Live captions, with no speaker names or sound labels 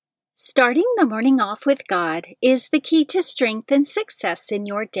Starting the morning off with God is the key to strength and success in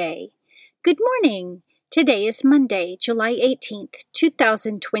your day. Good morning. Today is Monday, July 18th,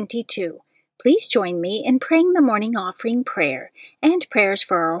 2022. Please join me in praying the morning offering prayer and prayers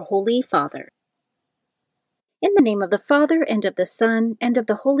for our Holy Father. In the name of the Father, and of the Son, and of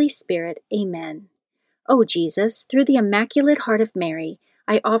the Holy Spirit, Amen. O Jesus, through the Immaculate Heart of Mary,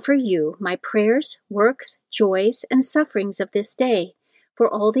 I offer you my prayers, works, joys, and sufferings of this day, for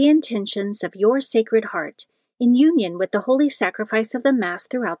all the intentions of your Sacred Heart, in union with the holy sacrifice of the Mass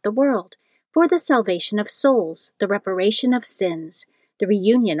throughout the world, for the salvation of souls, the reparation of sins, the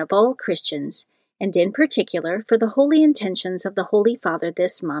reunion of all Christians, and in particular for the holy intentions of the Holy Father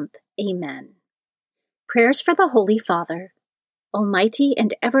this month. Amen. Prayers for the Holy Father. Almighty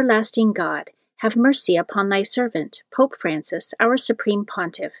and everlasting God, have mercy upon thy servant, Pope Francis, our Supreme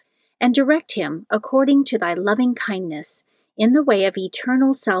Pontiff, and direct him, according to thy loving kindness, in the way of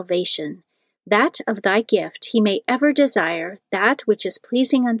eternal salvation, that of thy gift he may ever desire that which is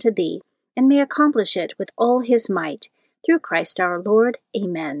pleasing unto thee, and may accomplish it with all his might, through Christ our Lord.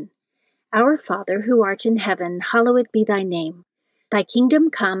 Amen. Our Father, who art in heaven, hallowed be thy name. Thy kingdom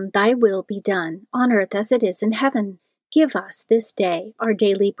come, thy will be done, on earth as it is in heaven. Give us this day our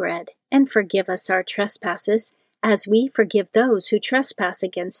daily bread, and forgive us our trespasses, as we forgive those who trespass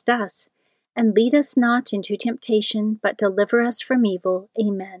against us. And lead us not into temptation, but deliver us from evil.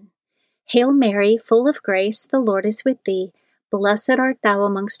 Amen. Hail Mary, full of grace, the Lord is with thee. Blessed art thou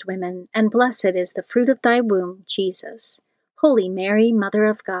amongst women, and blessed is the fruit of thy womb, Jesus. Holy Mary, Mother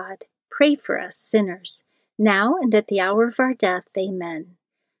of God, pray for us sinners, now and at the hour of our death. Amen.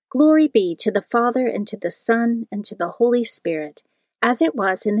 Glory be to the Father, and to the Son, and to the Holy Spirit, as it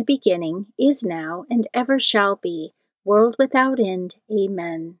was in the beginning, is now, and ever shall be, world without end.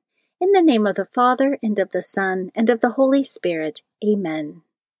 Amen. In the name of the Father, and of the Son, and of the Holy Spirit. Amen.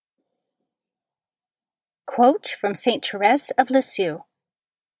 Quote from Saint Therese of Lisieux.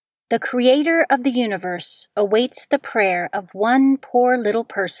 The Creator of the universe awaits the prayer of one poor little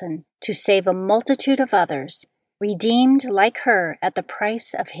person to save a multitude of others, redeemed like her at the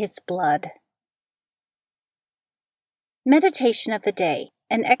price of his blood. Meditation of the Day,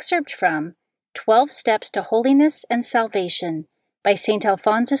 an excerpt from 12 Steps to Holiness and Salvation by St.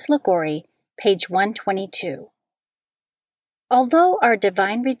 Alphonsus Liguori, page 122. Although our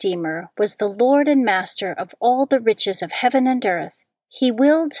divine Redeemer was the Lord and Master of all the riches of heaven and earth, he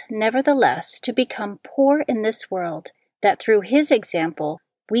willed, nevertheless, to become poor in this world, that through his example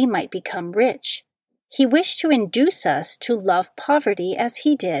we might become rich. He wished to induce us to love poverty as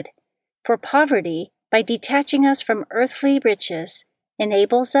he did, for poverty, by detaching us from earthly riches,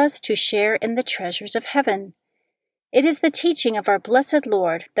 enables us to share in the treasures of heaven. It is the teaching of our blessed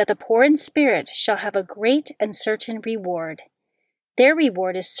Lord that the poor in spirit shall have a great and certain reward. Their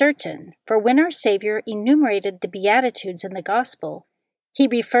reward is certain, for when our Savior enumerated the Beatitudes in the Gospel, he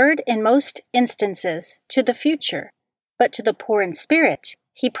referred in most instances to the future, but to the poor in spirit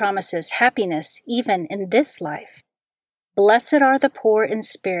he promises happiness even in this life. Blessed are the poor in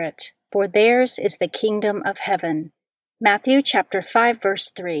spirit, for theirs is the kingdom of heaven. Matthew chapter 5,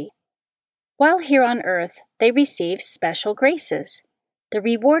 verse 3. While here on earth, they receive special graces. The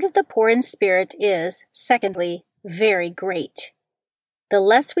reward of the poor in spirit is, secondly, very great. The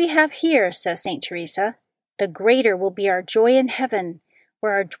less we have here, says St. Teresa, the greater will be our joy in heaven,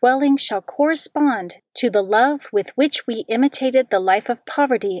 where our dwelling shall correspond to the love with which we imitated the life of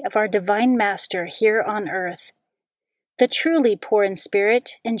poverty of our divine Master here on earth. The truly poor in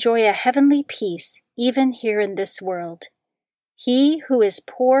spirit enjoy a heavenly peace even here in this world. He who is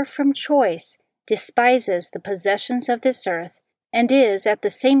poor from choice despises the possessions of this earth and is at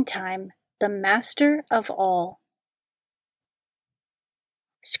the same time the master of all.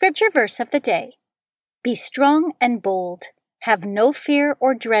 Scripture verse of the day. Be strong and bold. Have no fear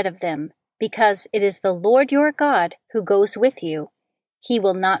or dread of them, because it is the Lord your God who goes with you. He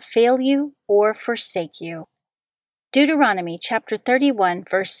will not fail you or forsake you. Deuteronomy chapter 31,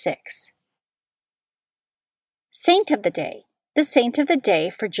 verse 6. Saint of the Day. The saint of the day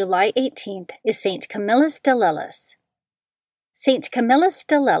for July 18th is Saint Camillus de Lellis. Saint Camillus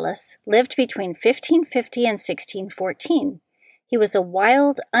de Lellis lived between 1550 and 1614. He was a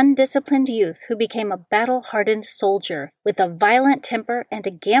wild, undisciplined youth who became a battle-hardened soldier with a violent temper and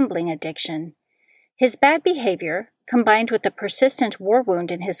a gambling addiction. His bad behavior, combined with a persistent war wound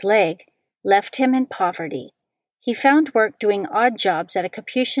in his leg, left him in poverty. He found work doing odd jobs at a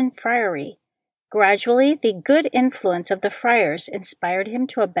Capuchin friary. Gradually, the good influence of the friars inspired him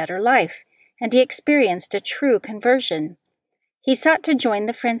to a better life, and he experienced a true conversion. He sought to join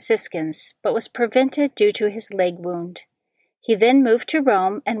the Franciscans, but was prevented due to his leg wound. He then moved to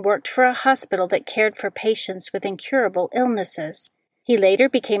Rome and worked for a hospital that cared for patients with incurable illnesses. He later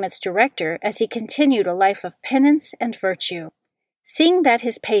became its director as he continued a life of penance and virtue. Seeing that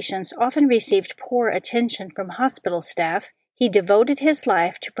his patients often received poor attention from hospital staff, he devoted his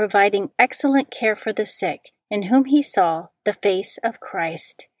life to providing excellent care for the sick, in whom he saw the face of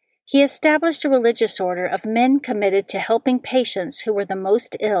Christ. He established a religious order of men committed to helping patients who were the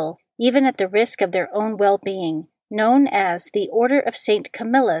most ill, even at the risk of their own well-being, known as the Order of St.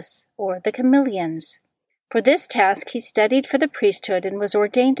 Camillus, or the Camillians. For this task he studied for the priesthood and was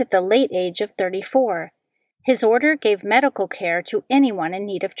ordained at the late age of 34. His order gave medical care to anyone in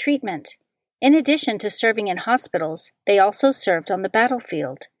need of treatment. In addition to serving in hospitals, they also served on the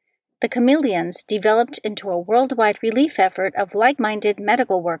battlefield. The Camillians developed into a worldwide relief effort of like-minded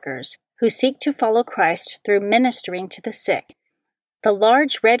medical workers who seek to follow Christ through ministering to the sick. The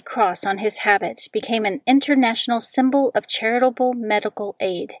large red cross on his habit became an international symbol of charitable medical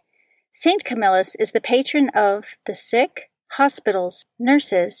aid. Saint Camillus is the patron of the sick, hospitals,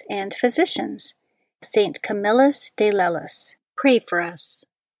 nurses, and physicians. Saint Camillus de Lellis. Pray for us.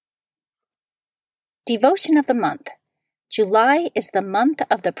 Devotion of the Month. July is the month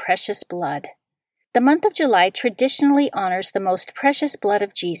of the precious blood. The month of July traditionally honors the most precious blood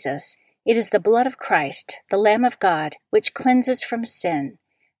of Jesus. It is the blood of Christ, the Lamb of God, which cleanses from sin.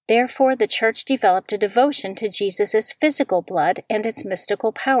 Therefore, the Church developed a devotion to Jesus' physical blood and its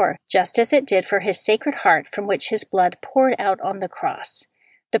mystical power, just as it did for his sacred heart from which his blood poured out on the cross.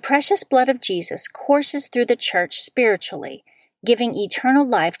 The precious blood of Jesus courses through the Church spiritually, giving eternal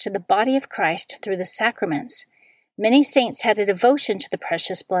life to the body of Christ through the sacraments. Many saints had a devotion to the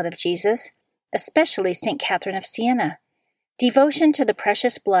precious blood of Jesus, especially St. Catherine of Siena. Devotion to the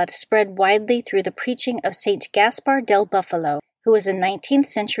precious blood spread widely through the preaching of St. Gaspar del Buffalo, who was a 19th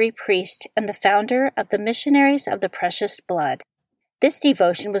century priest and the founder of the Missionaries of the Precious Blood. This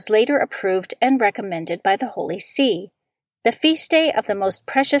devotion was later approved and recommended by the Holy See. The feast day of the most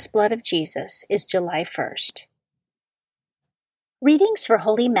precious blood of Jesus is July 1st. Readings for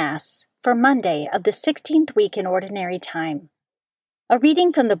Holy Mass for Monday of the 16th week in Ordinary Time. A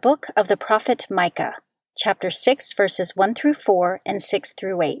reading from the book of the prophet Micah, chapter 6, verses 1 through 4 and 6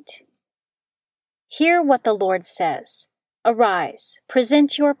 through 8. Hear what the Lord says. Arise,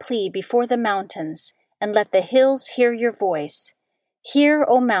 present your plea before the mountains, and let the hills hear your voice. Hear,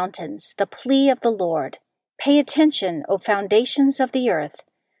 O mountains, the plea of the Lord. Pay attention, O foundations of the earth,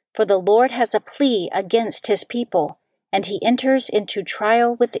 for the Lord has a plea against his people, and he enters into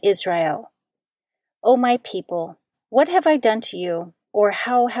trial with Israel. O my people, what have I done to you, or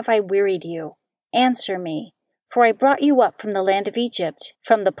how have I wearied you? Answer me, for I brought you up from the land of Egypt,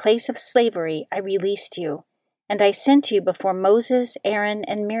 from the place of slavery I released you, and I sent you before Moses, Aaron,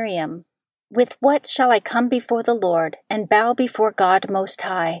 and Miriam. With what shall I come before the Lord, and bow before God Most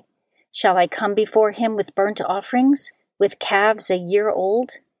High? Shall I come before him with burnt offerings, with calves a year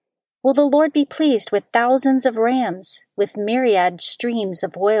old? Will the Lord be pleased with thousands of rams, with myriad streams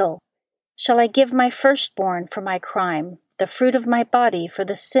of oil? Shall I give my firstborn for my crime, the fruit of my body for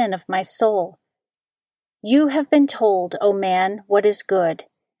the sin of my soul? You have been told, O man, what is good,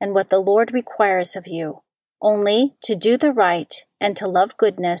 and what the Lord requires of you, only to do the right, and to love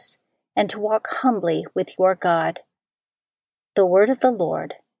goodness, and to walk humbly with your God. The word of the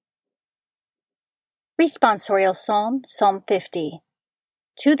Lord. Responsorial Psalm, Psalm 50.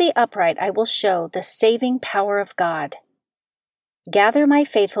 To the upright I will show the saving power of God. Gather my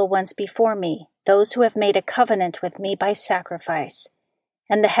faithful ones before me, those who have made a covenant with me by sacrifice.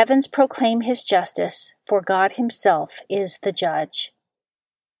 And the heavens proclaim his justice, for God himself is the judge.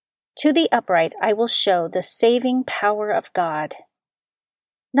 To the upright I will show the saving power of God.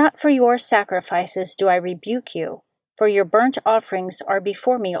 Not for your sacrifices do I rebuke you, for your burnt offerings are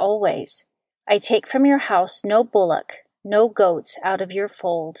before me always. I take from your house no bullock, no goats out of your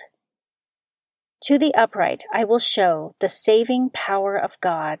fold. To the upright I will show the saving power of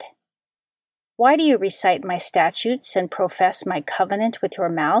God. Why do you recite my statutes and profess my covenant with your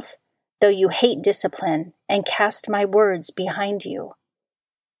mouth, though you hate discipline and cast my words behind you?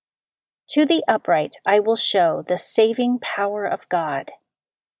 To the upright I will show the saving power of God.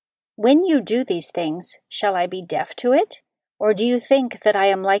 When you do these things, shall I be deaf to it? Or do you think that I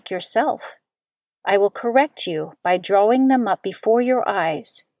am like yourself? I will correct you by drawing them up before your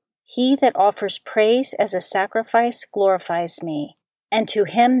eyes. He that offers praise as a sacrifice glorifies me, and to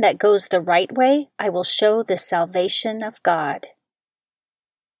him that goes the right way I will show the salvation of God.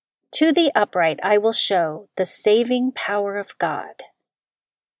 To the upright I will show the saving power of God.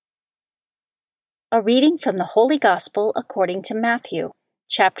 A reading from the Holy Gospel according to Matthew,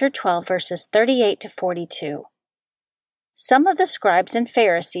 chapter 12, verses 38 to 42. Some of the scribes and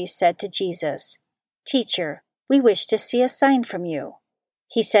Pharisees said to Jesus, "Teacher, we wish to see a sign from you."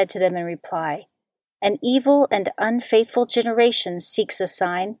 He said to them in reply, "An evil and unfaithful generation seeks a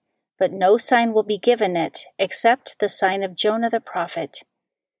sign, but no sign will be given it except the sign of Jonah the prophet.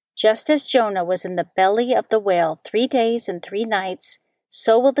 Just as Jonah was in the belly of the whale 3 days and 3 nights,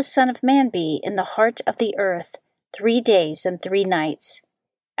 so will the Son of Man be in the heart of the earth 3 days and 3 nights.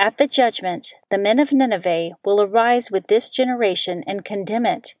 At the judgment, the men of Nineveh will arise with this generation and condemn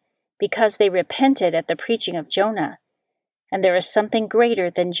it, because they repented at the preaching of Jonah. And there is something greater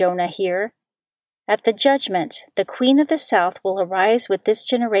than Jonah here. At the judgment, the queen of the south will arise with this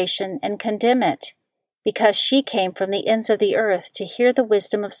generation and condemn it, because she came from the ends of the earth to hear the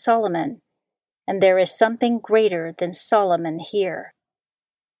wisdom of Solomon. And there is something greater than Solomon here."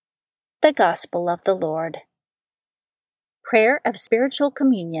 The Gospel of the Lord. Prayer of Spiritual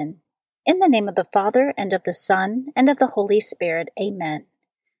Communion. In the name of the Father, and of the Son, and of the Holy Spirit. Amen.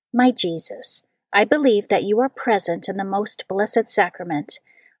 My Jesus, I believe that you are present in the most blessed sacrament.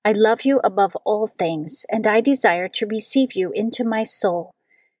 I love you above all things, and I desire to receive you into my soul.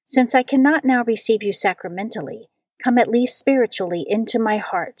 Since I cannot now receive you sacramentally, come at least spiritually into my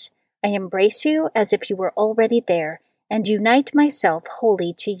heart. I embrace you as if you were already there, and unite myself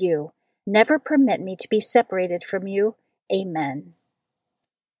wholly to you. Never permit me to be separated from you. Amen.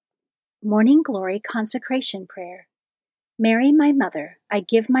 Morning Glory Consecration Prayer. Mary, my Mother, I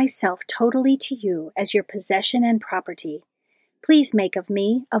give myself totally to you as your possession and property. Please make of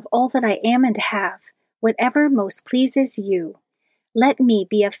me, of all that I am and have, whatever most pleases you. Let me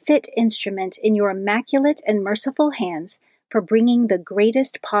be a fit instrument in your immaculate and merciful hands for bringing the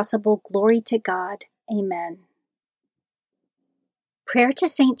greatest possible glory to God. Amen. Prayer to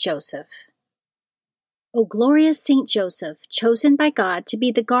Saint Joseph. O glorious Saint Joseph, chosen by God to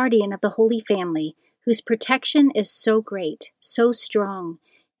be the guardian of the Holy Family, whose protection is so great, so strong,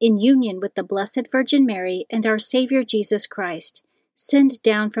 in union with the Blessed Virgin Mary and our Savior Jesus Christ, send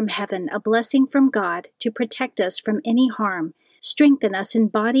down from heaven a blessing from God to protect us from any harm. Strengthen us in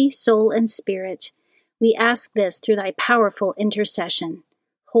body, soul, and spirit. We ask this through thy powerful intercession.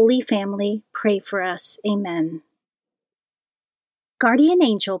 Holy Family, pray for us. Amen. Guardian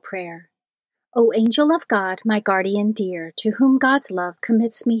Angel Prayer. O angel of God, my guardian dear, to whom God's love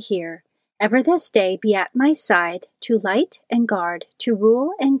commits me here, ever this day be at my side, to light and guard, to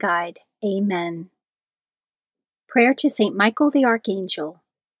rule and guide. Amen. Prayer to Saint Michael the Archangel.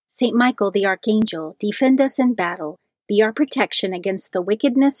 Saint Michael the Archangel, defend us in battle. Be our protection against the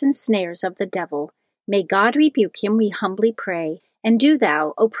wickedness and snares of the devil. May God rebuke him, we humbly pray. And do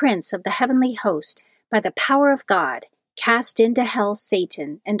thou, O Prince of the heavenly host, by the power of God, cast into hell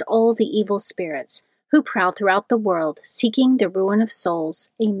Satan and all the evil spirits, who prowl throughout the world, seeking the ruin of souls.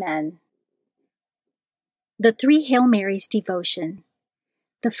 Amen. The 3 Hail Marys Devotion.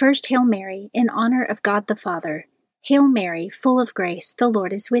 The first Hail Mary, in honor of God the Father. Hail Mary, full of grace, the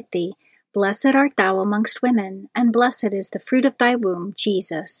Lord is with thee. Blessed art thou amongst women, and blessed is the fruit of thy womb,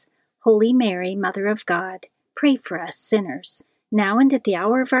 Jesus. Holy Mary, Mother of God, pray for us sinners, now and at the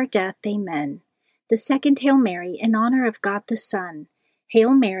hour of our death. Amen. The second Hail Mary, in honor of God the Son.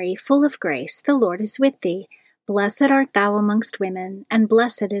 Hail Mary, full of grace, the Lord is with thee. Blessed art thou amongst women, and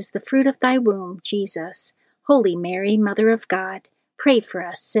blessed is the fruit of thy womb, Jesus. Holy Mary, Mother of God, pray for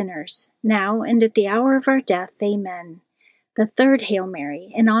us sinners, now and at the hour of our death. Amen. The third Hail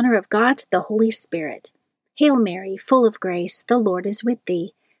Mary, in honor of God the Holy Spirit. Hail Mary, full of grace, the Lord is with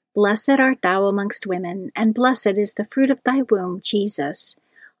thee. Blessed art thou amongst women, and blessed is the fruit of thy womb, Jesus.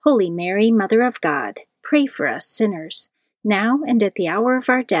 Holy Mary, Mother of God, pray for us sinners, now and at the hour of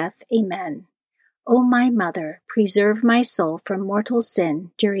our death. Amen. O my Mother, preserve my soul from mortal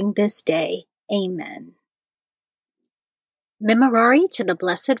sin during this day. Amen. Memorare to the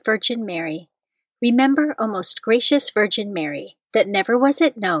Blessed Virgin Mary. Remember, O most gracious Virgin Mary, that never was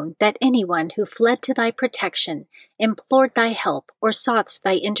it known that anyone who fled to thy protection, implored thy help, or sought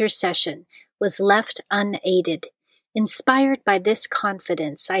thy intercession, was left unaided. Inspired by this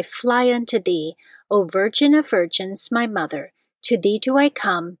confidence, I fly unto thee, O Virgin of Virgins, my Mother. To thee do I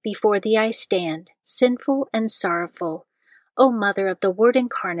come, before thee I stand, sinful and sorrowful. O Mother of the Word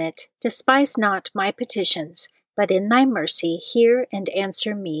incarnate, despise not my petitions, but in thy mercy hear and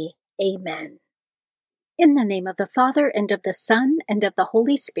answer me. Amen. In the name of the Father, and of the Son, and of the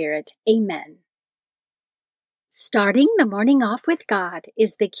Holy Spirit. Amen. Starting the morning off with God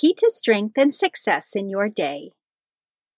is the key to strength and success in your day.